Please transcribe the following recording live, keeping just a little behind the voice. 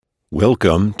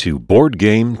Welcome to Board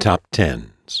Game Top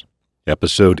Tens,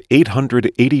 episode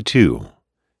 882,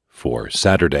 for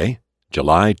Saturday,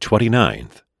 July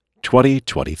 29th,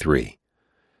 2023.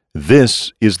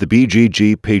 This is the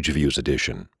BGG Page Views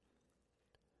edition.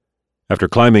 After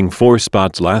climbing 4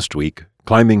 spots last week,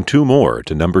 climbing 2 more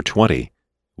to number 20,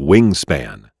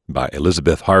 Wingspan by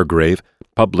Elizabeth Hargrave,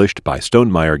 published by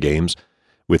Stonemaier Games,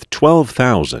 with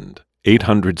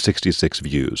 12,866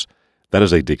 views. That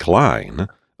is a decline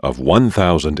of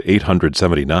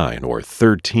 1,879, or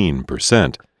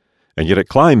 13%, and yet it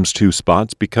climbs 2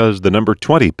 spots because the number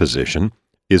 20 position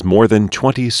is more than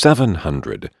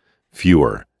 2,700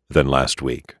 fewer than last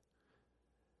week.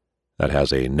 That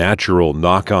has a natural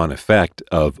knock-on effect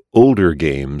of older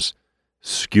games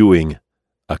skewing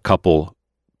a couple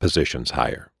positions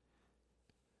higher.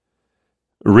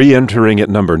 Re-entering at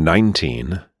number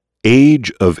 19,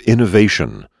 Age of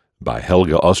Innovation by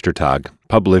Helga Ostertag,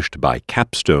 published by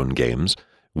Capstone Games,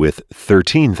 with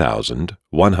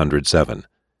 13,107,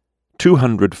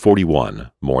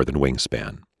 241 more than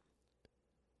Wingspan.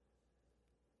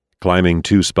 Climbing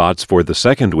 2 spots for the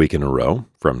second week in a row,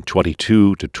 from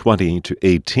 22 to 20 to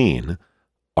 18,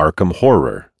 Arkham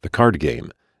Horror, the card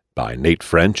game, by Nate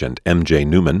French and MJ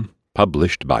Newman,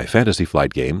 published by Fantasy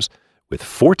Flight Games, with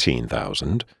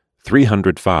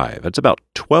 14,305. That's about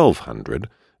 1,200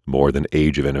 more than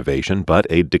Age of Innovation, but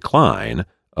a decline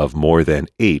of more than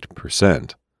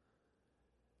 8%.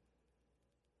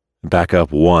 Back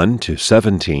up 1 to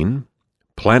 17,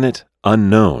 Planet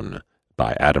Unknown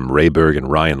by Adam Rayberg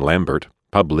and Ryan Lambert,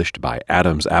 published by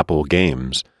Adam's Apple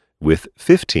Games, with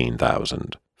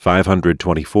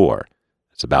 15,524.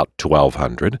 It's about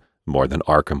 1,200 more than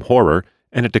Arkham Horror,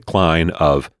 and a decline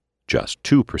of just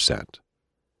 2%.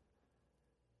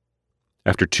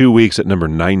 After 2 weeks at number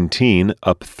 19,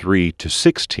 up 3 to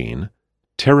 16,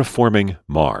 Terraforming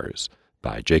Mars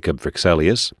by Jacob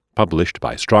Frixelius, published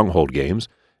by Stronghold Games,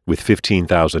 with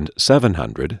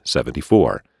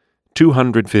 15,774,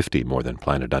 250 more than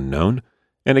Planet Unknown,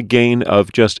 and a gain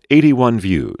of just 81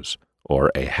 views,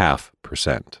 or a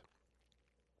 0.5%.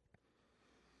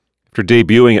 After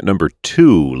debuting at number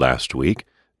 2 last week,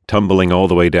 tumbling all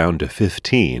the way down to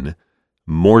 15,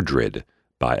 Mordred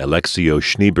by Alexio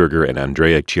Schneeberger and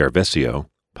Andrea Chiarvesio,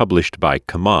 published by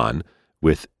Kaman,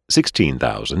 with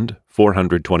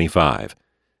 16,425,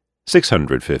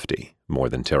 650 more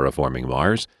than Terraforming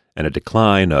Mars, and a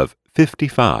decline of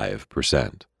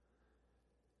 55%.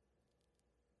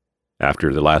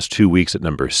 After the last 2 weeks at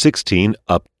number 16,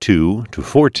 up 2 to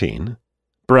 14,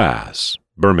 Brass,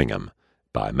 Birmingham,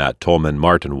 by Matt Tolman,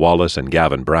 Martin Wallace, and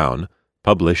Gavin Brown,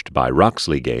 published by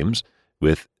Roxley Games,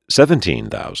 with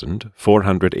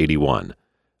 17,481,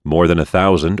 more than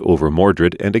 1,000 over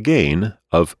Mordred, and a gain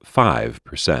of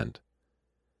 5%.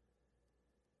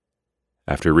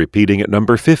 After repeating at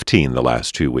number 15 the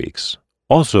last 2 weeks,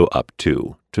 also up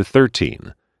 2 to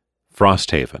 13,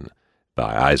 Frosthaven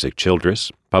by Isaac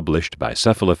Childress, published by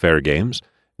Cephalofair Games,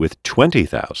 with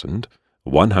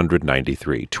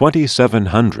 20,193,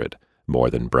 2,700 more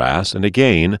than Brass, and a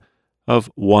gain of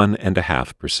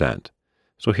 1.5%.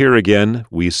 So here again,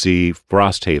 we see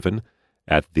Frosthaven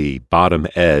at the bottom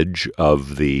edge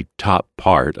of the top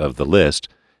part of the list,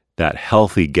 that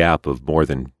healthy gap of more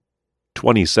than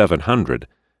 2,700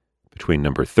 between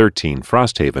number 13,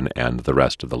 Frosthaven, and the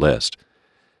rest of the list.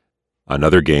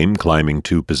 Another game climbing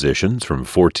 2 positions from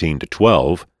 14 to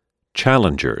 12,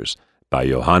 Challengers by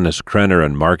Johannes Krenner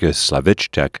and Marcus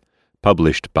Slavichtek,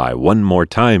 published by One More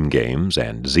Time Games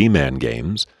and Z-Man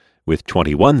Games, with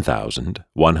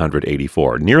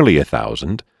 21,184, nearly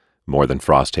 1,000 more than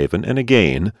Frosthaven, and a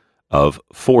gain of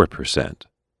 4%.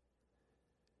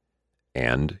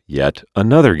 And yet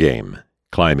another game,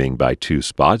 climbing by 2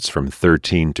 spots from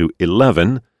 13 to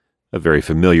 11, a very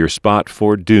familiar spot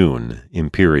for Dune,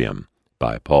 Imperium,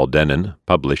 by Paul Denon,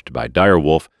 published by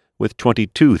Direwolf, with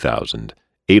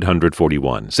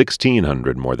 22,841,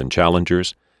 1,600 more than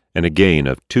Challengers, and a gain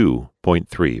of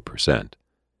 2.3%.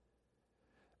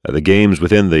 The games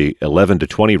within the 11 to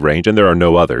 20 range, and there are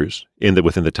no others,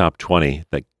 within the top 20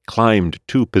 that climbed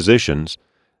 2 positions,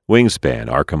 Wingspan,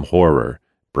 Arkham Horror,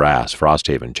 Brass,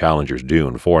 Frosthaven, Challengers,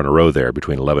 Dune, 4 in a row there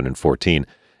between 11 and 14.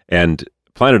 And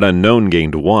Planet Unknown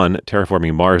gained 1,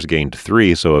 Terraforming Mars gained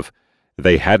 3, so if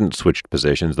they hadn't switched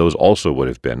positions, those also would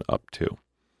have been up 2.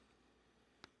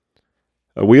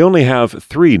 We only have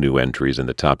 3 new entries in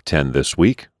the top 10 this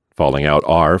week. Falling out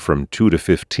are from 2 to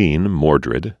 15,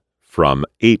 Mordred, from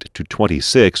 8 to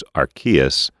 26,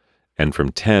 Arceus, and from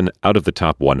 10 out of the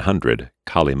top 100,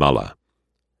 Kalimala.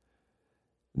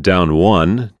 Down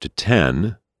 1 to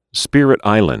 10, Spirit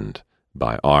Island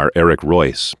by R. Eric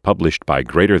Royce, published by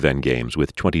Greater Than Games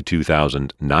with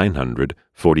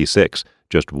 22,946,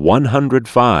 just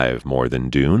 105 more than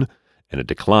Dune, and a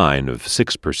decline of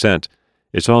 6%.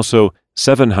 It's also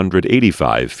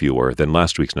 785 fewer than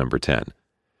last week's number 10.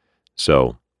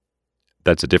 So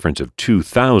that's a difference of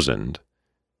 2,000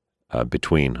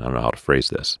 between, I don't know how to phrase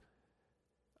this.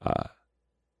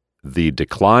 The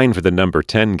decline for the number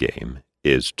 10 game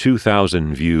is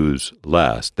 2,000 views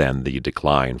less than the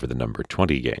decline for the number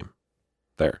 20 game.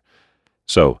 There.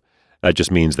 So that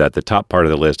just means that the top part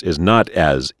of the list is not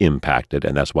as impacted,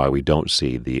 and that's why we don't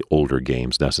see the older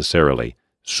games necessarily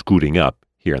scooting up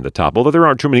here in the top, although there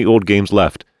aren't too many old games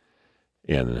left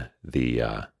in the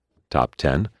top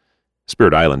 10.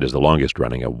 Spirit Island is the longest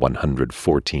running at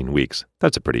 114 weeks.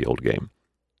 That's a pretty old game.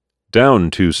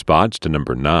 Down 2 spots to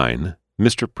number 9,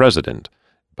 Mr. President,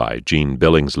 by Gene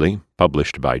Billingsley,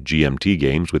 published by GMT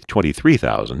Games with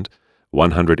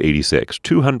 23,186,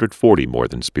 240 more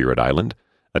than Spirit Island,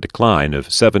 a decline of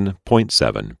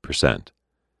 7.7%.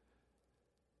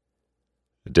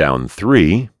 Down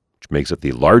 3, which makes it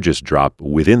the largest drop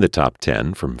within the top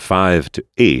 10 from 5 to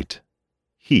 8,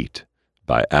 Heat,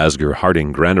 by Asger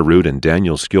Harding Granerud and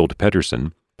Daniel Skjold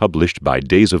Petterson, published by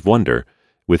Days of Wonder,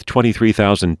 with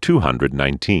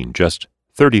 23,219, just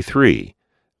 33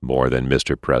 more than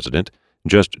Mr. President,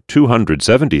 just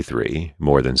 273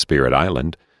 more than Spirit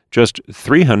Island, just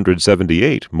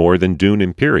 378 more than Dune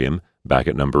Imperium, back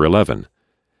at number 11.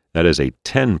 That is a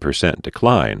 10%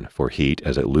 decline for Heat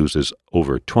as it loses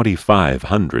over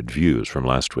 2,500 views from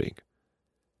last week.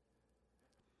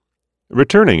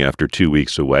 Returning after 2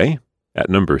 weeks away, at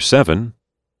number 7,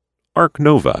 Ark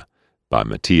Nova, by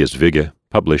Matthias Vigge,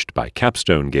 published by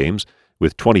Capstone Games,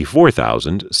 with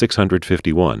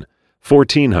 24,651,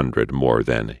 1,400 more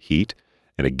than Heat,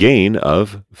 and a gain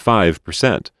of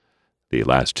 5%. The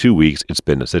last 2 weeks it's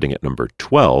been sitting at number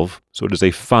 12, so it is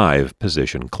a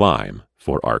 5-position climb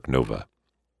for Ark Nova.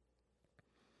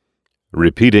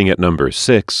 Repeating at number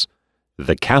 6,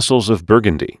 The Castles of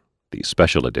Burgundy, the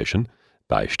special edition,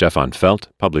 by Stefan Felt,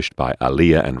 published by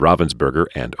Alea and Ravensburger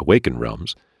and Awaken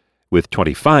Realms, with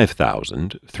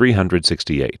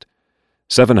 25,368,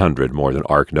 700 more than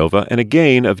Ark Nova, and a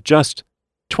gain of just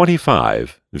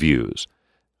 25 views,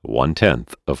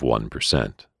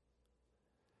 0.1%.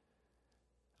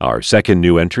 Our second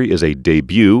new entry is a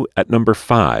debut at number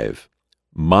 5,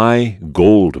 My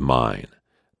Gold Mine,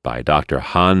 by Dr.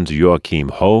 Hans-Joachim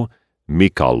Ho,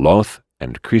 Mikael Loth,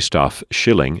 and Christoph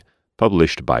Schilling,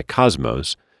 published by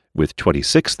Cosmos, with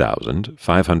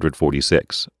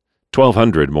 26,546,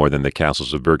 1,200 more than the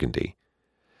Castles of Burgundy.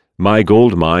 My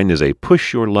Gold Mine is a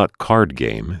push-your-luck card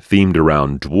game themed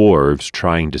around dwarves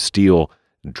trying to steal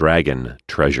dragon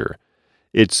treasure.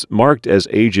 It's marked as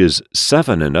ages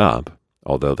 7 and up,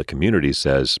 although the community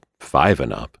says 5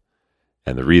 and up,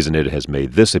 and the reason it has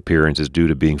made this appearance is due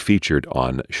to being featured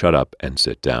on Shut Up and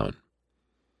Sit Down.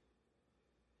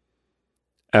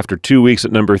 After 2 weeks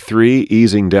at number 3,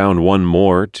 easing down one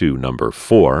more to number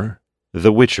 4,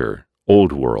 The Witcher,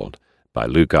 Old World, by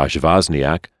Lukasz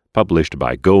Wozniak, published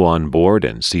by Go On Board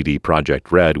and CD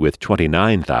Projekt Red with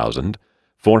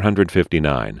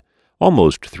 29,459,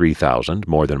 almost 3,000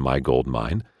 more than My Gold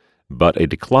Mine, but a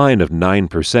decline of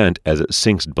 9% as it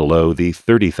sinks below the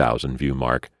 30,000 view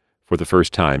mark for the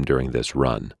first time during this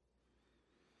run.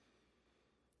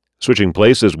 Switching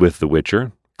places with The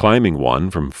Witcher, climbing one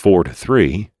from 4 to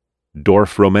 3,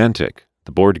 Dorf Romantic,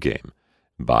 the board game,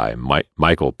 by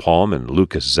Michael Palm and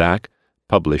Lucas Zach,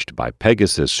 published by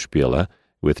Pegasus Spiele,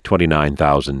 with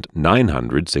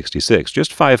 29,966,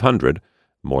 just 500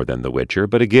 more than The Witcher,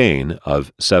 but a gain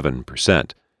of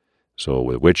 7%.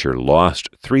 So The Witcher lost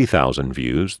 3,000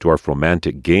 views, Dwarf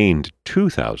Romantic gained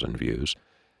 2,000 views.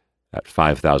 That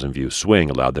 5,000 view swing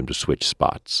allowed them to switch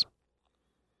spots.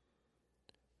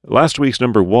 Last week's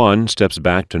number 1 steps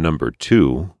back to number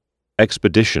 2,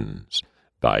 Expeditions,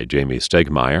 by Jamie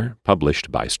Stegmaier,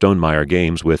 published by Stonemaier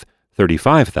Games with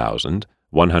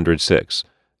 35,106,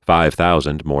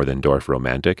 5,000 more than Dorf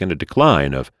Romantic, and a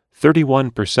decline of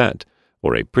 31%,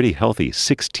 or a pretty healthy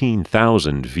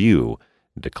 16,000 view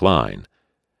decline.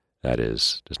 That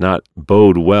is, does not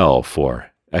bode well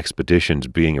for Expeditions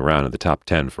being around in the top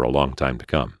 10 for a long time to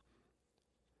come.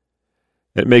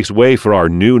 It makes way for our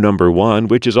new number 1,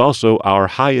 which is also our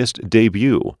highest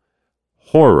debut,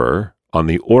 Horror on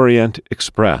the Orient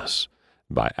Express,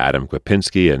 by Adam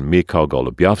Kwapinski and Mikhail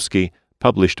Golubyovsky,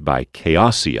 published by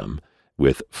Chaosium,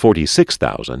 with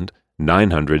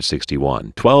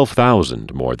 46,961,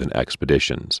 12,000 more than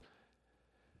Expeditions.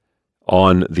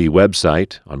 On the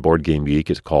website, on Board Game Geek,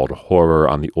 it's called Horror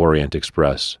on the Orient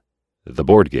Express, the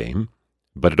board game,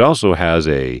 but it also has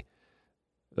a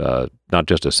not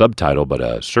just a subtitle, but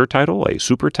a surtitle, a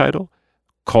super title,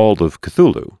 Call of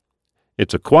Cthulhu.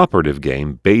 It's a cooperative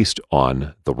game based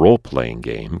on the role-playing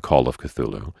game Call of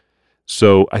Cthulhu.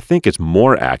 So I think it's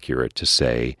more accurate to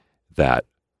say that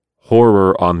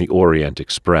Horror on the Orient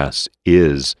Express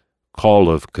is Call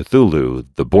of Cthulhu,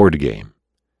 the board game.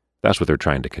 That's what they're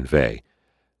trying to convey.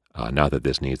 Not that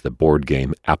this needs the board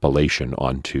game appellation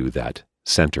onto that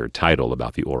center title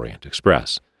about the Orient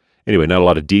Express. Anyway, not a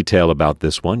lot of detail about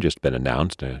this one, just been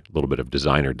announced, a little bit of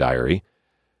designer diary.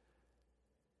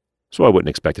 So I wouldn't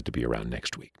expect it to be around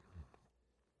next week.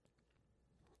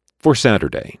 For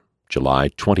Saturday, July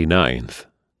 29th,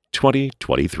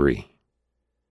 2023.